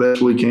do the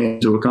best we can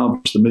to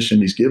accomplish the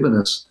mission He's given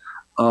us.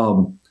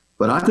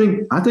 But I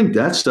think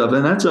that stuff,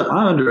 and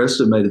I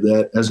underestimated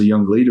that as a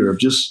young leader of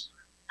just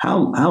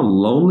how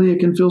lonely it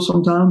can feel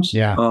sometimes.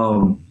 Yeah.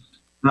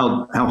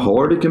 How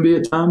hard it can be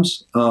at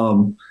times.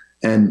 And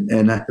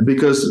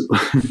because,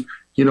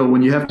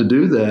 when you have to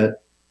do that,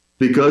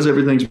 because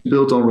everything's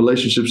built on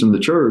relationships in the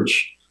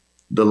church,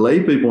 the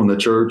lay people in the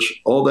church,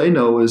 all they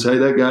know is, hey,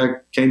 that guy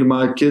came to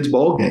my kid's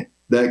ball game.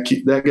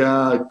 That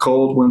guy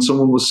called when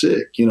someone was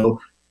sick.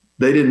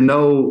 They didn't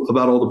know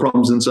about all the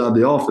problems inside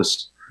the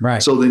office.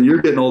 Right. So then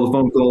you're getting all the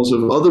phone calls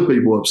of other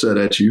people upset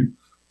at you,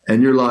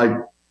 and you're like,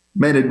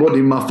 man, it wasn't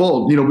even my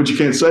fault, but you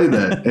can't say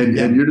that,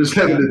 and you're just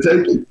having to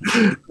take it.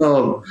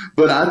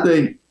 But I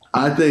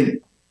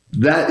think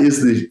that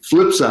is the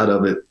flip side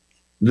of it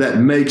that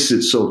makes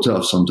it so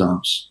tough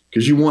sometimes,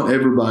 because you want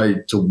everybody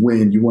to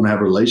win, you want to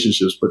have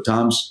relationships, but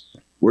times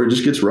where it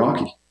just gets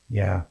rocky.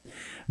 Yeah,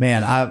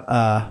 man,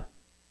 I've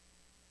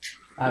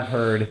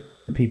heard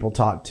people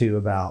talk too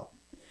about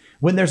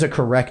when there's a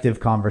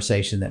corrective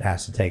conversation that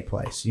has to take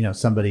place.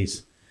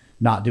 Somebody's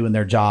not doing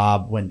their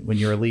job when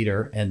you're a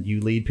leader and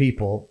you lead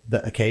people,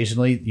 that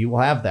occasionally you will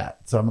have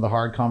that. Some of the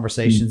hard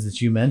conversations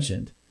that you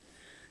mentioned.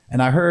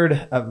 And I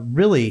heard a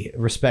really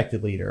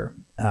respected leader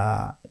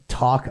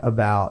talk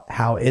about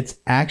how it's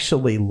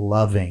actually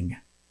loving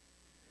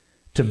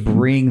to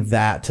bring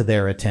that to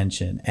their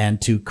attention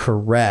and to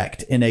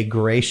correct in a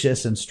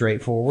gracious and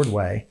straightforward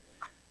way,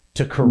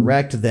 to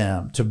correct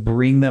them, to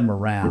bring them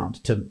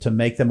around, to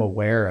make them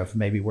aware of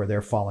maybe where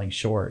they're falling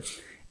short.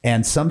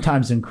 And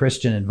sometimes in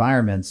Christian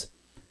environments,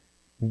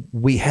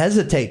 we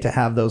hesitate to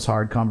have those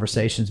hard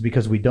conversations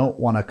because we don't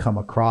want to come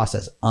across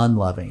as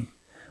unloving.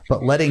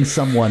 But letting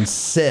someone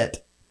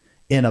sit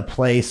in a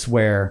place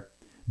where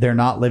they're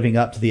not living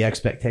up to the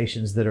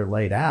expectations that are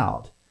laid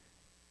out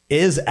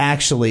is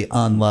actually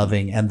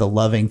unloving, and the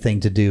loving thing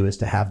to do is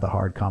to have the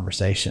hard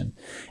conversation.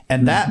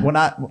 And that when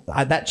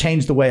that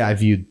changed the way I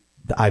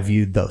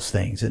viewed those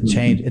things. It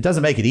changed. It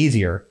doesn't make it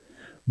easier,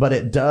 but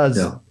it does.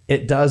 Yeah.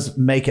 It does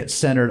make it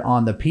centered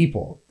on the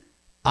people.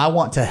 I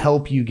want to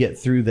help you get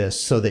through this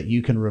so that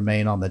you can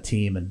remain on the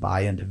team and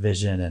buy into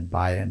vision and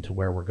buy into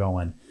where we're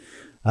going.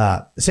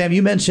 Sam,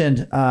 you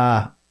mentioned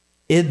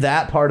in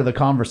that part of the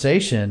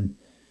conversation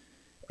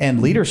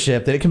and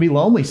leadership that it can be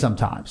lonely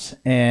sometimes,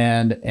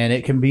 and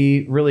it can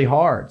be really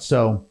hard.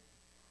 So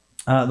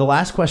the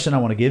last question I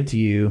want to give to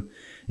you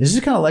is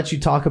just kind of let you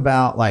talk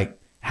about like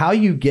how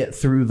you get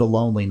through the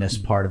loneliness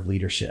part of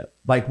leadership.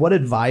 Like, what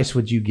advice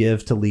would you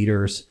give to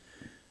leaders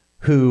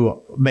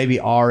who maybe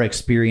are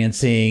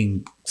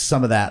experiencing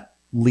some of that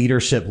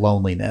leadership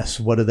loneliness?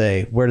 Where do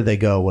they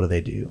go? What do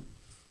they do?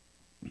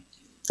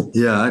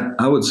 Yeah,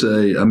 I would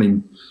say, I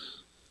mean,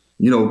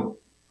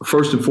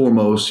 first and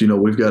foremost,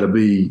 we've got to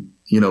be,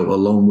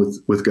 alone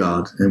with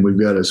God, and we've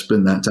got to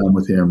spend that time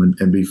with him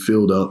and be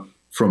filled up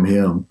from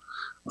him.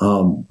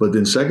 But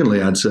then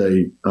secondly, I'd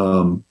say,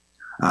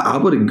 I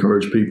would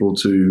encourage people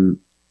to,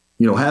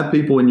 have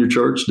people in your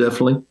church,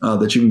 definitely,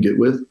 that you can get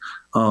with,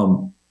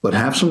 but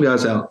have some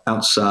guys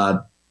outside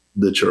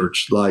the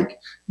church, like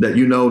that,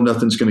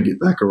 nothing's going to get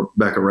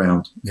back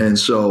around. And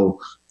so,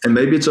 and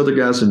maybe it's other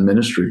guys in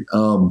ministry.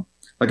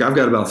 Like I've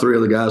got about 3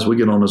 other guys, we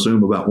get on a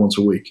Zoom about once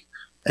a week,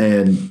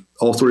 and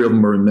all 3 of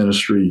them are in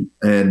ministry.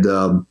 And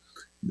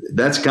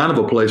that's kind of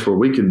a place where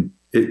we can,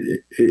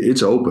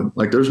 it's open.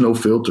 Like there's no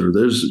filter.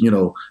 There's,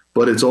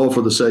 but it's all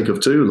for the sake of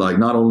 2, like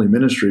not only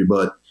ministry,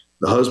 but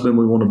the husband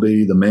we want to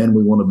be, the man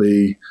we want to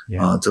be,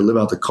 to live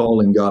out the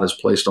calling God has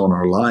placed on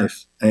our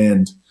life.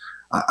 And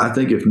I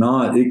think if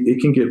not,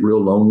 it can get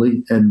real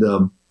lonely. And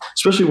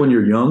especially when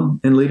you're young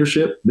in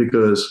leadership,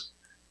 because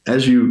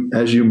as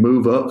you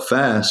move up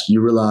fast,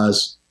 you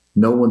realize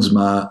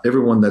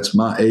everyone that's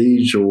my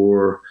age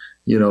or,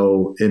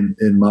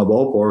 in my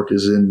ballpark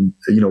is in,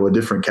 a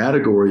different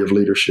category of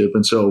leadership.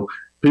 And so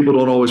people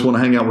don't always want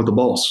to hang out with the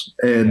boss,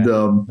 and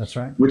that's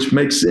right. Which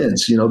makes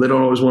sense. They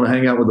don't always want to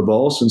hang out with the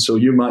boss. And so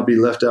you might be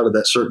left out of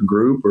that certain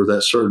group or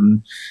that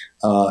certain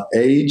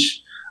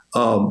age.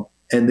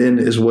 And then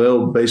as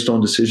well, based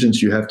on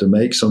decisions you have to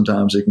make,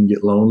 sometimes it can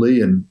get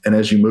lonely. And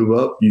as you move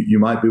up, you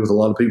might be with a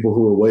lot of people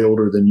who are way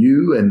older than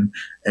you.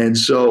 And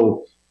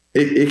so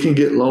it can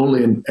get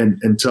lonely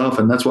and tough.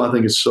 And that's why I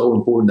think it's so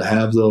important to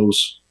have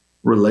those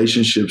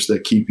relationships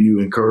that keep you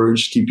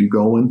encouraged, keep you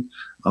going,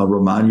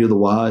 remind you of the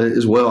why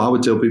as well. I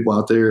would tell people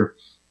out there,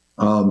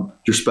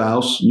 your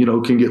spouse,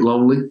 can get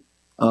lonely.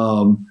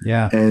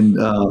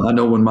 And I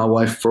know when my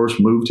wife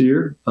first moved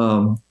here,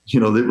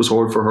 it was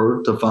hard for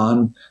her to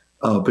find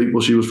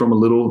people. She was from a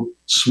little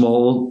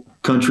small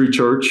country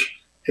church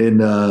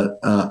in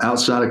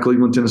outside of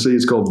Cleveland, Tennessee.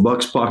 It's called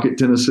Bucks Pocket,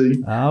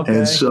 Tennessee. Okay.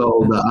 And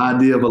so the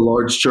idea of a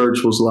large church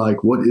was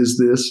like, what is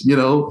this?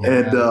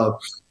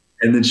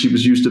 And then she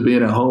was used to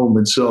being at home.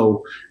 And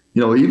so,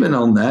 even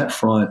on that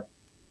front,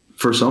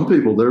 for some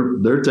people,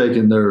 they're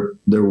taking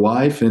their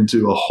wife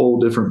into a whole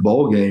different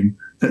ball game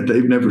that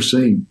they've never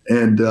seen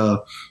and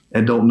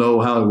don't know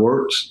how it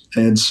works.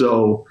 And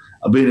so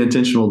being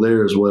intentional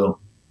there as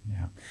well.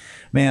 Yeah,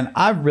 man,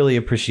 I really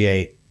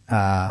appreciate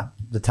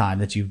the time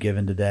that you've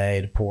given today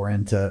to pour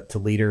into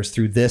leaders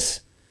through this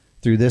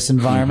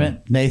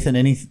environment. Mm-hmm. Nathan,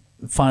 any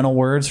final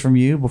words from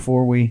you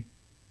before we?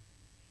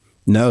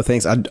 No,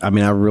 thanks. I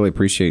mean, I really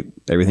appreciate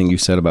everything you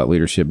said about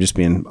leadership, just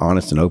being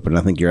honest and open.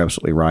 I think you're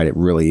absolutely right. It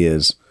really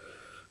is.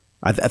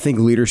 I think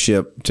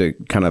leadership, to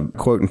kind of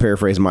quote and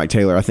paraphrase Mike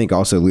Taylor, I think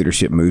also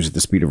leadership moves at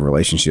the speed of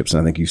relationships.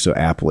 And I think you've so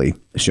aptly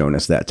shown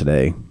us that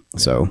today.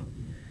 So,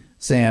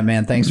 Sam,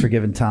 man, thanks for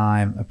giving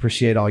time.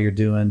 Appreciate all you're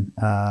doing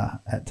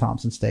at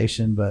Thompson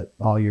Station, but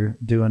all you're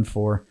doing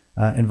for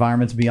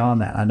environments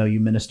beyond that. I know you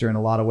minister in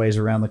a lot of ways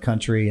around the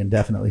country, and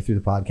definitely through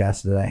the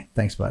podcast today.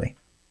 Thanks, buddy.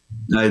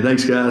 Hey,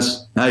 thanks,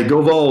 guys. Hey,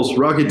 go Vols,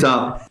 Rocky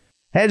Top.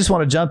 Hey, I just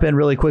want to jump in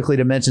really quickly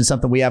to mention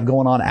something we have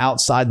going on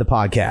outside the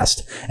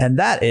podcast, and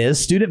that is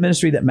Student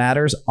Ministry That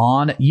Matters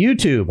on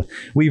YouTube.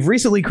 We've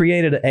recently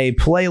created a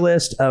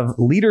playlist of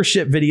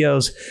leadership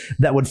videos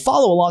that would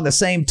follow along the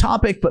same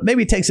topic, but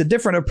maybe takes a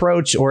different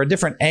approach or a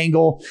different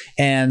angle,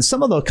 and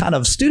some of the kind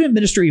of student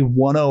ministry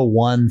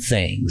 101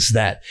 things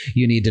that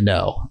you need to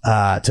know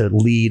to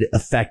lead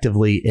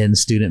effectively in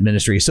student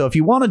ministry. So if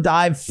you want to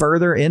dive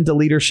further into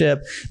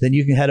leadership, then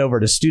you can head over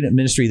to Student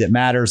Ministry That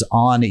Matters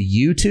on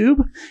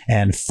YouTube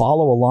and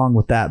follow along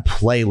with that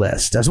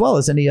playlist, as well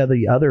as any of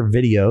the other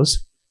videos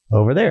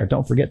over there.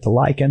 Don't forget to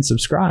like and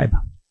subscribe.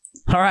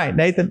 All right,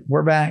 Nathan,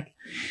 we're back.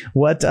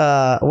 What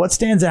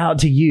stands out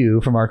to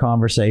you from our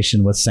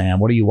conversation with Sam?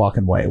 What are you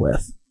walking away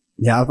with?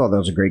 Yeah, I thought that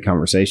was a great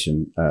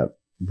conversation.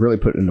 Really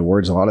put into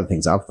words a lot of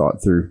things I've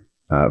thought through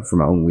from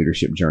my own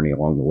leadership journey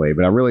along the way.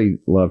 But I really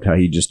loved how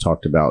he just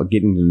talked about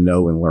getting to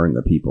know and learn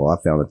the people.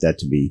 I found that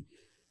to be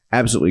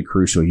absolutely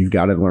crucial. You've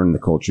got to learn the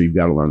culture. You've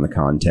got to learn the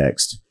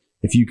context.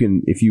 If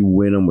you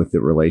win them with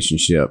the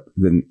relationship,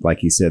 then like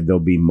he said, they'll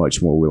be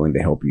much more willing to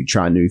help you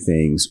try new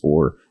things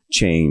or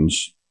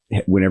change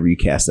whenever you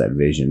cast that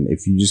vision.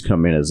 If you just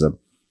come in as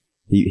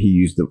he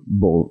used the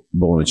bull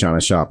in the china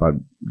shop, I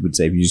would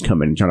say if you just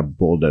come in and try to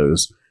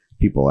bulldoze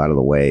people out of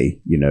the way,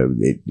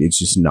 it's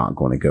just not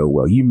going to go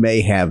well. You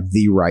may have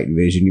the right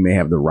vision, you may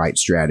have the right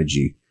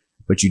strategy,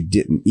 but you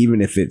didn't.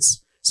 Even if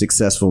it's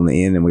successful in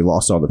the end and we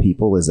lost all the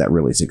people, is that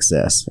really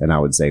success? And I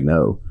would say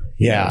no.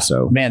 Yeah.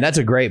 So, man, that's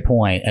a great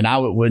point. And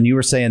when you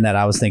were saying that,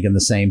 I was thinking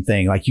the same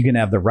thing. Like, you can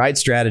have the right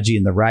strategy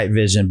and the right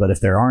vision, but if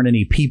there aren't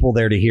any people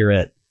there to hear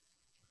it,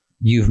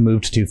 you've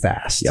moved too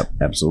fast. yep,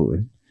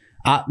 absolutely.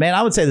 Man,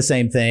 I would say the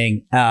same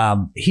thing.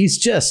 He's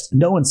just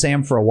knowing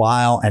Sam for a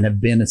while and have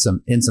been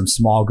in some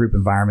small group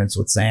environments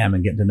with Sam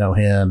and getting to know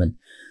him. And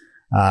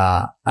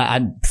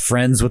I'm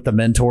friends with the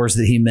mentors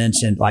that he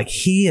mentioned. Like,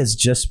 he has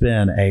just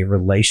been a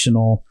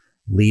relational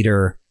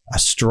leader, a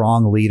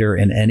strong leader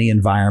in any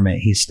environment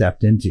he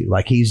stepped into.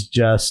 Like, he's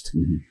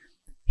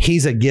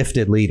a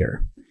gifted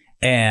leader.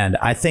 And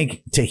I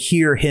think to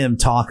hear him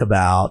talk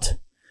about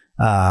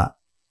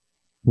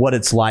what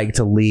it's like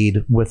to lead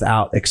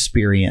without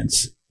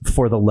experience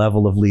for the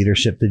level of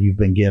leadership that you've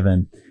been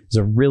given is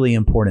a really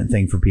important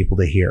thing for people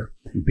to hear,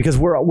 because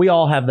we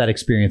all have that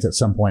experience at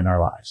some point in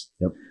our lives.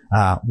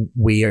 Yep.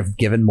 We are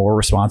given more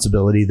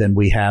responsibility than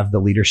we have the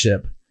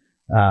leadership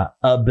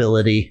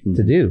ability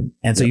to do.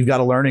 And so you've got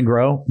to learn and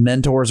grow.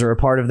 Mentors are a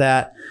part of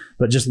that,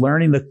 but just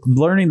learning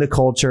the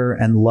culture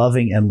and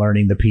loving and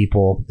learning the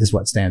people is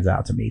what stands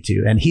out to me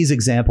too. And he's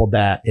exampled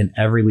that in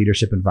every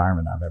leadership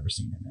environment I've ever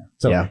seen him in.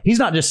 So he's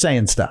not just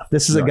saying stuff.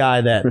 This is a guy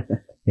that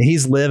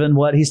he's living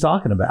what he's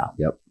talking about.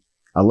 Yep.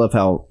 I love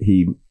how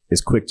he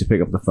is quick to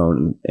pick up the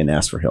phone and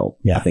ask for help.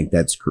 Yeah. I think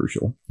that's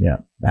crucial. Yeah,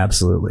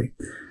 absolutely.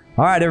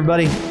 All right,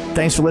 everybody.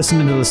 Thanks for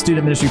listening to the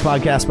Student Ministry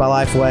Podcast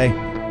by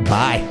Lifeway.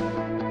 Bye.